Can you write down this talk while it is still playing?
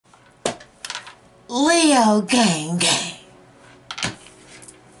Leo gang gang.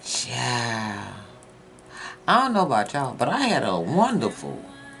 Child. I don't know about y'all, but I had a wonderful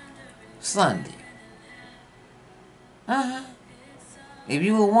Sunday. If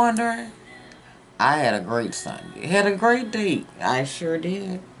you were wondering, I had a great Sunday. Had a great date. I sure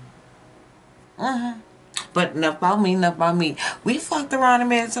did. But enough about me, enough about me. We fucked around and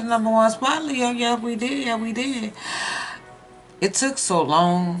made it to the #1 spot, Leo. Yeah, we did. Yeah, we did. It took so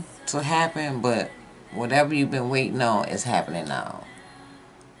long to happen, but whatever you've been waiting on is happening now.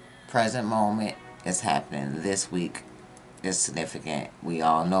 Present moment is happening this week. Is significant. We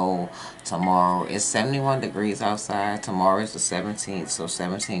all know tomorrow is 71 degrees outside. Tomorrow is the 17th, so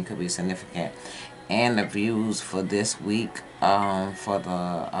 17 could be significant. And the views for this week, for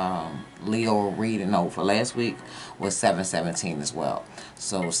the Leo reading, no, for last week was 717 as well.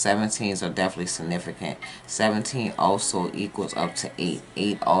 So 17s are definitely significant. 17 also equals up to 8.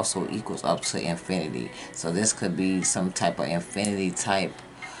 8 also equals up to infinity. So this could be some type of infinity type.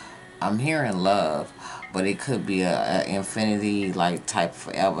 I'm hearing love, but it could be a infinity like type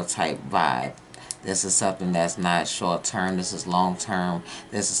forever type vibe. This is something that's not short term. This is long term.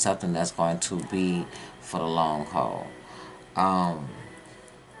 This is something that's going to be for the long haul.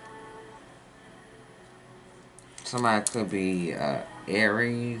 Somebody could be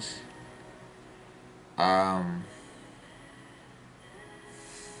Aries.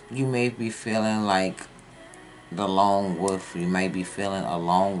 You may be feeling like the lone wolf. You may be feeling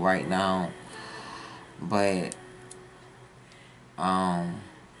alone right now, but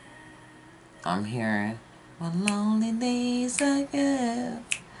I'm hearing when lonely days ago,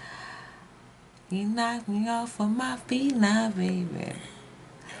 you knocked me off of my feet now, baby.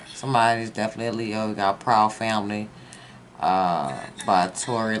 Somebody's definitely Leo. Got Proud Family by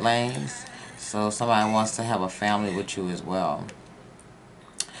Tory Lanez. So somebody wants to have a family with you as well.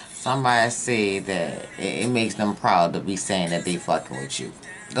 Somebody said that it makes them proud to be saying that they fucking with you.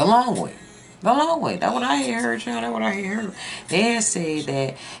 The long way. The long way. That's what I heard, y'all. That's what I heard. They had said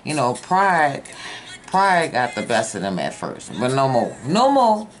that, you know, pride got the best of them at first. But no more. No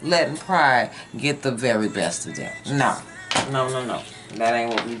more letting pride get the very best of them. No. No, no, no. That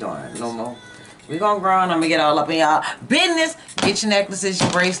ain't what we doing. No more. We gonna grow and I'm gonna get all up in y'all business. Get your necklaces, your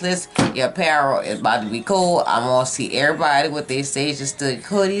bracelets, your apparel. It's about to be cool. I'm gonna see everybody with their Sage Stick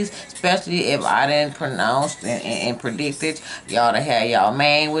hoodies, especially if I didn't pronounce and predict it. Y'all to have y'all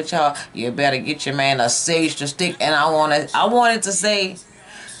man with y'all. You better get your man a Sage Stick. And I wanted to say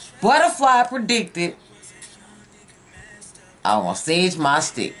Butterfly predicted I want to sage my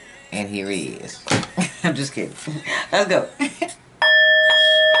stick. And here he is. I'm just kidding. Let's go.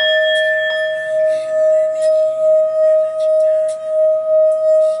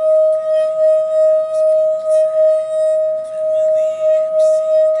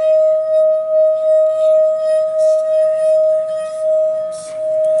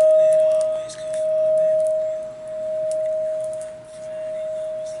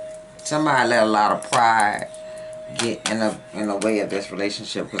 Somebody let a lot of pride get in the way of this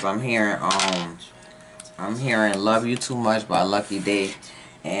relationship, because I'm hearing "Love You Too Much" by Lucky Day,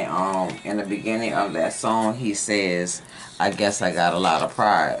 and in the beginning of that song he says, "I guess I got a lot of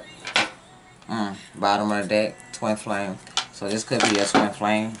pride." Bottom of the deck, twin flame. So this could be a twin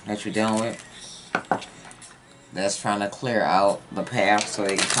flame that you're dealing with that's trying to clear out the path so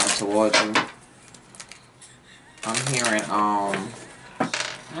they can come towards you. I'm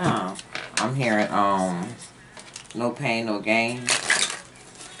hearing no pain, no gain.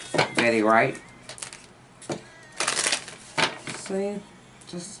 Betty Wright. See?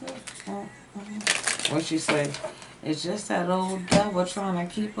 Just what she say? It's just that old devil trying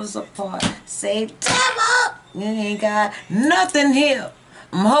to keep us apart. Say, devil! You ain't got nothing here.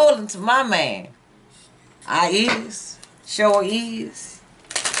 I'm holding to my man. I is. Sure is.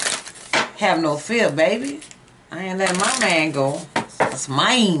 Have no fear, baby. I ain't letting my man go. That's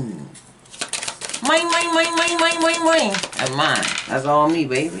mine. Mine. That's mine. That's all me,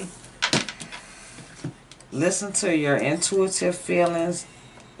 baby. Listen to your intuitive feelings,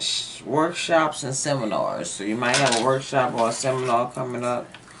 workshops, and seminars. So you might have a workshop or a seminar coming up.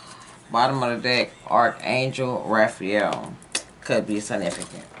 Bottom of the deck, Archangel Raphael. Could be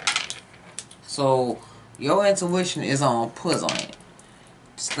significant. So your intuition is on point.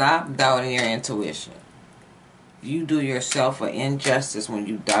 Stop doubting your intuition. You do yourself an injustice when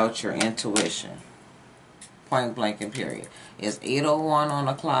you doubt your intuition. Point blank and period. It's 8:01 on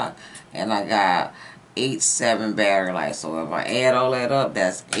the clock, and I got 8-7 battery life. So if I add all that up,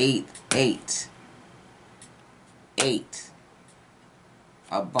 that's 8.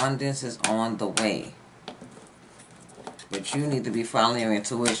 Abundance is on the way. But you need to be following your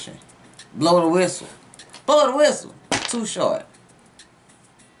intuition. Blow the whistle. Blow the whistle. Too short.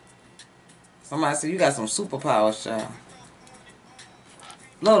 Somebody said you got some superpowers, child.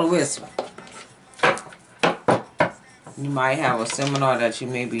 Blow the whistle. You might have a seminar that you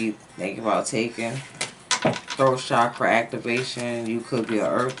may be thinking about taking. Throat chakra activation. You could be an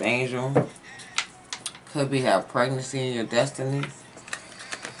earth angel. Could be have pregnancy in your destiny.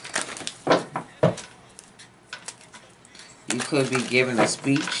 You could be giving a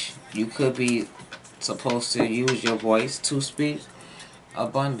speech. You could be supposed to use your voice to speak.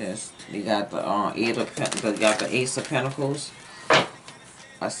 Abundance. You got the Ace of Pentacles.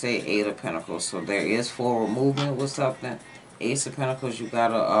 I say Eight of Pentacles, so there is forward movement with something. Ace of Pentacles, you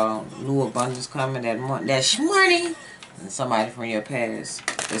got a new abundance coming that month. That's money. And somebody from your past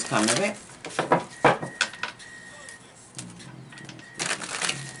is coming back.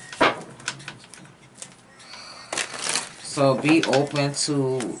 So be open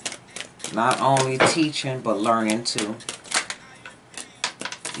to not only teaching but learning too.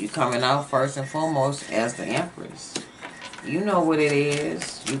 You coming out first and foremost as the Empress. You know what it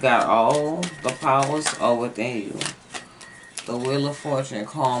is. You got all the powers are within you. The wheel of fortune,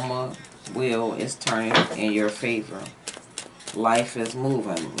 karma, wheel is turning in your favor. Life is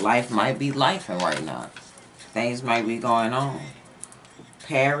moving. Life might be lifing right now. Things might be going on.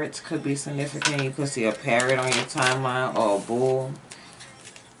 Parrots could be significant. You could see a parrot on your timeline or a bull.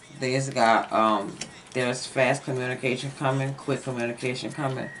 There's fast communication coming, quick communication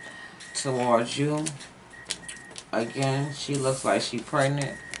coming towards you. Again, she looks like she's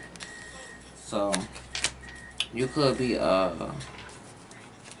pregnant. So you could be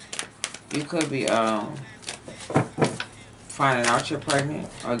finding out you're pregnant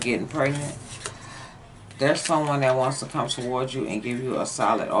or getting pregnant. There's someone that wants to come towards you and give you a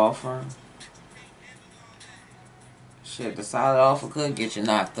solid offer. Shit, the solid offer could get you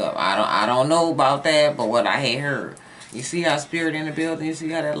knocked up. I don't know about that, but what I had heard. You see how spirit in the building? You see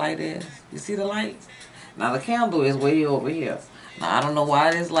how that light is? You see the light? Now the candle is way over here. Now I don't know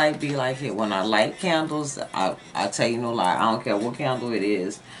why this light be like here. When I light candles, I tell you no lie. I don't care what candle it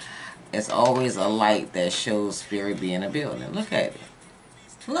is. It's always a light that shows spirit be in the building. Look at it.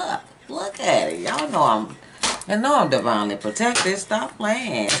 Look at it. Y'all know I'm divinely protected. Stop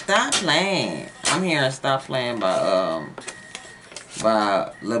playing. Stop playing. I'm hearing stop playing by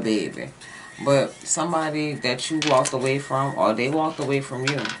Lil Baby. But somebody that you walked away from or they walked away from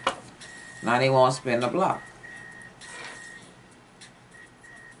you. Now they want to spin the block.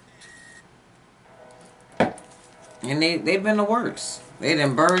 And they've been the worst. They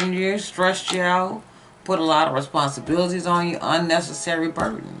done burdened you, stressed you out, put a lot of responsibilities on you, unnecessary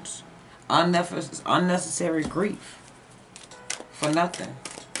burdens, unnecessary grief for nothing.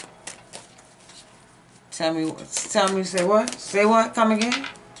 Tell me, say what? Say what? Come again?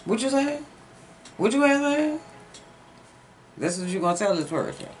 What you say? What you say? This is what you gonna tell this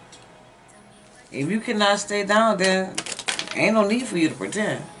person. If you cannot stay down, then ain't no need for you to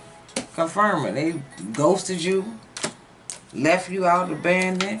pretend. Confirm it. They ghosted you, left you out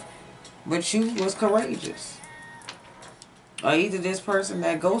abandoned, but you was courageous. Or either this person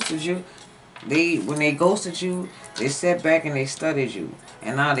that ghosted you, when they ghosted you, they sat back and they studied you.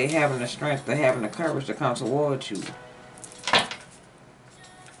 And now they having the strength, they having the courage to come towards you.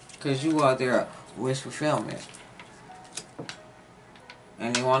 Because you are their wish fulfillment.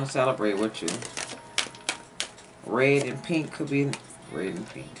 And they want to celebrate with you. Red and pink could be red and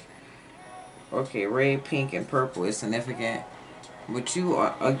pink. Okay, red, pink, and purple is significant. But you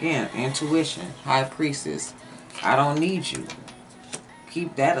are, again, intuition, high priestess. I don't need you.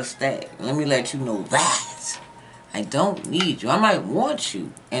 Keep that a stack. Let me let you know that. I don't need you. I might want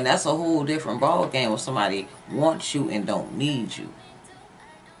you. And that's a whole different ball game when somebody wants you and don't need you.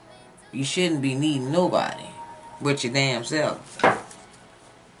 You shouldn't be needing nobody but your damn self.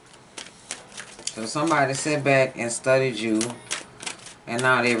 So somebody sat back and studied you, and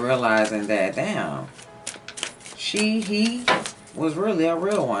now they realizing that, damn, he was really a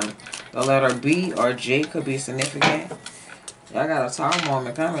real one. The letter B or J could be significant. Y'all got a tall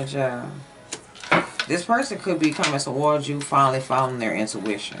moment coming, child. This person could be coming towards you, finally following their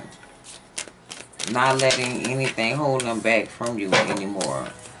intuition. Not letting anything hold them back from you anymore.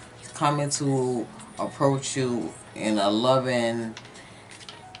 Coming to approach you in a loving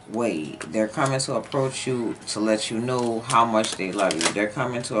way. They're coming to approach you to let you know how much they love you. They're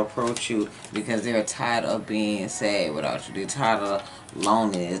coming to approach you because they're tired of being sad without you. They're tired of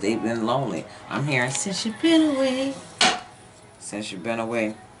loneliness. They've been lonely. I'm hearing, since you've been away. Since you've been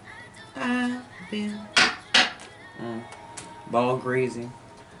away. I've been ball grazing.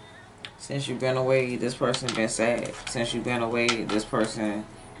 Since you've been away, this person been sad. Since you've been away, this person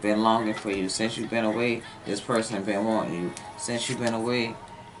been longing for you. Since you've been away, this person been wanting you. Since you've been away,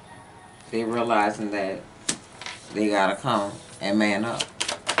 they realizing that they gotta come and man up.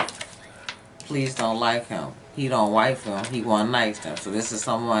 Please don't like him. He don't wife him. He one night stand. So this is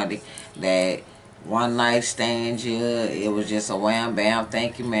somebody that one night stand you. It was just a wham bam,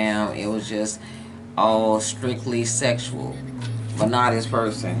 thank you ma'am. It was just all strictly sexual. But not this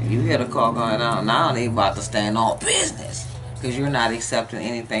person. You hear the call going on. Now they about to stand on business. Because you're not accepting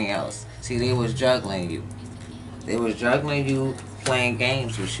anything else. See, they was juggling you. They was juggling you, playing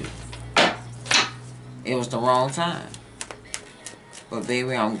games with you. It was the wrong time. But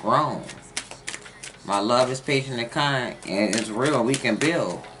baby, I'm grown. My love is patient and kind, and it's real. We can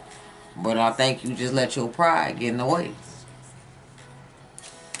build. But I think you just let your pride get in the way.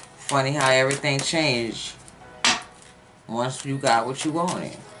 Funny how everything changed once you got what you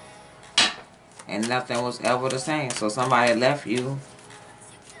wanted. And nothing was ever the same. So somebody left you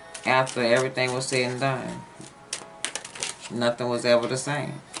after everything was said and done. Nothing was ever the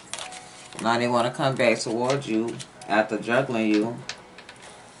same. Now they want to come back towards you after juggling you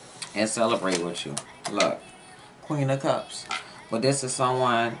and celebrate with you. Look, Queen of Cups. But this is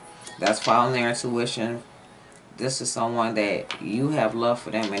someone that's following their intuition. This is someone that you have love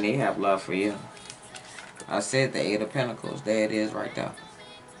for them and they have love for you. I said the 8 of Pentacles. There it is right there.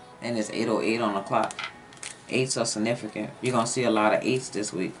 And it's 8:08 on the clock. 8s are significant. You're going to see a lot of 8s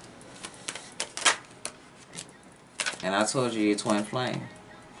this week. And I told you your twin flame.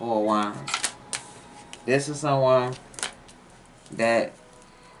 4 of Wands. This is someone that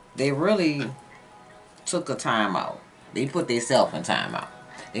they really took a time out. They put themselves in time out.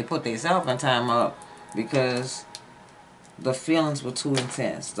 They put themselves in time out because the feelings were too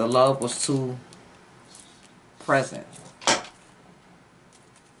intense. The love was too present.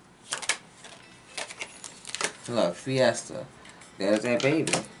 Look, Fiesta. There's that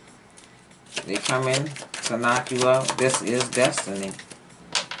baby. They coming to knock you out. This is destiny.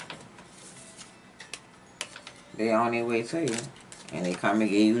 They on their way to you. And they come and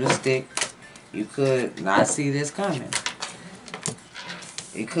give you the stick. You could not see this coming.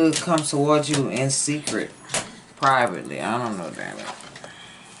 It could come towards you in secret. Privately. I don't know, damn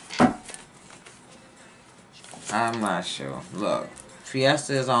it. I'm not sure. Look.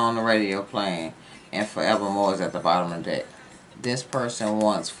 Fiesta is on the radio playing. And Forevermore is at the bottom of the deck. This person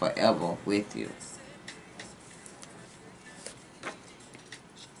wants forever with you.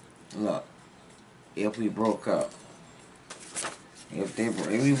 Look. If we broke up. If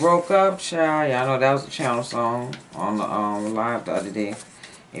we broke up, child, y'all know that was a channel song on the live the other day.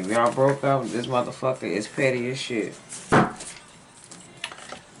 If y'all broke up, this motherfucker is petty as shit.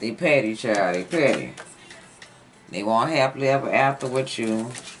 They petty, child. They petty. They want happily ever after with you.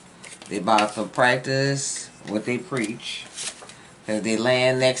 They about to practice what they preach. Because they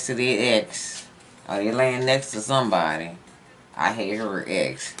laying next to their ex. Or they laying next to somebody. I hate her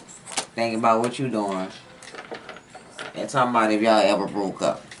ex. Think about what you doing. And talking about if y'all ever broke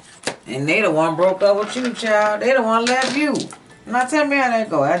up. And they the one broke up with you, child. They the one left you. Now tell me how that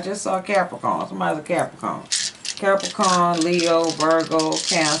go. I just saw Capricorn. Somebody's a Capricorn. Capricorn, Leo, Virgo,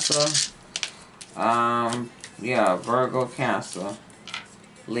 Cancer. Yeah, Virgo, Cancer,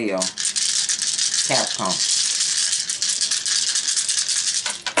 Leo, Capricorn.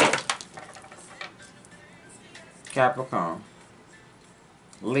 Capricorn,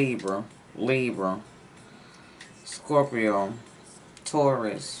 Libra, Scorpio,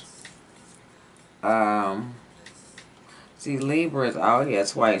 Taurus. See, Libra is out here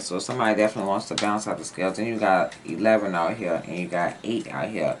twice, so somebody definitely wants to bounce out the scales. Then you got 11 out here, and you got 8 out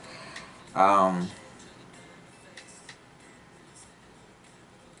here.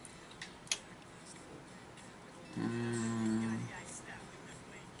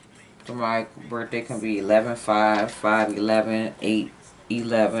 Somebody's birthday can be 11/5, 5/11,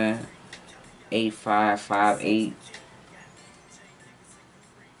 8/11, 8/5, 5/8.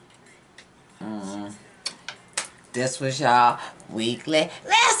 This was y'all weekly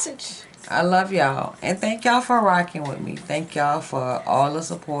message. I love y'all. And thank y'all for rocking with me. Thank y'all for all the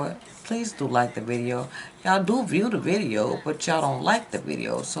support. Please do like the video. Y'all do view the video, but y'all don't like the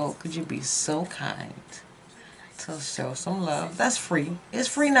video. So could you be so kind to show some love? That's free. It's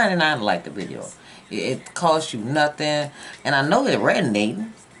free 99 to like the video. It costs you nothing. And I know it's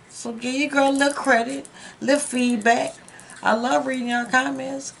resonating. So give your girl a little credit, little feedback. I love reading y'all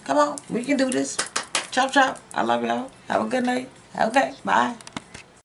comments. Come on, we can do this. Chop, chop. I love y'all. Have a good night. Okay, bye.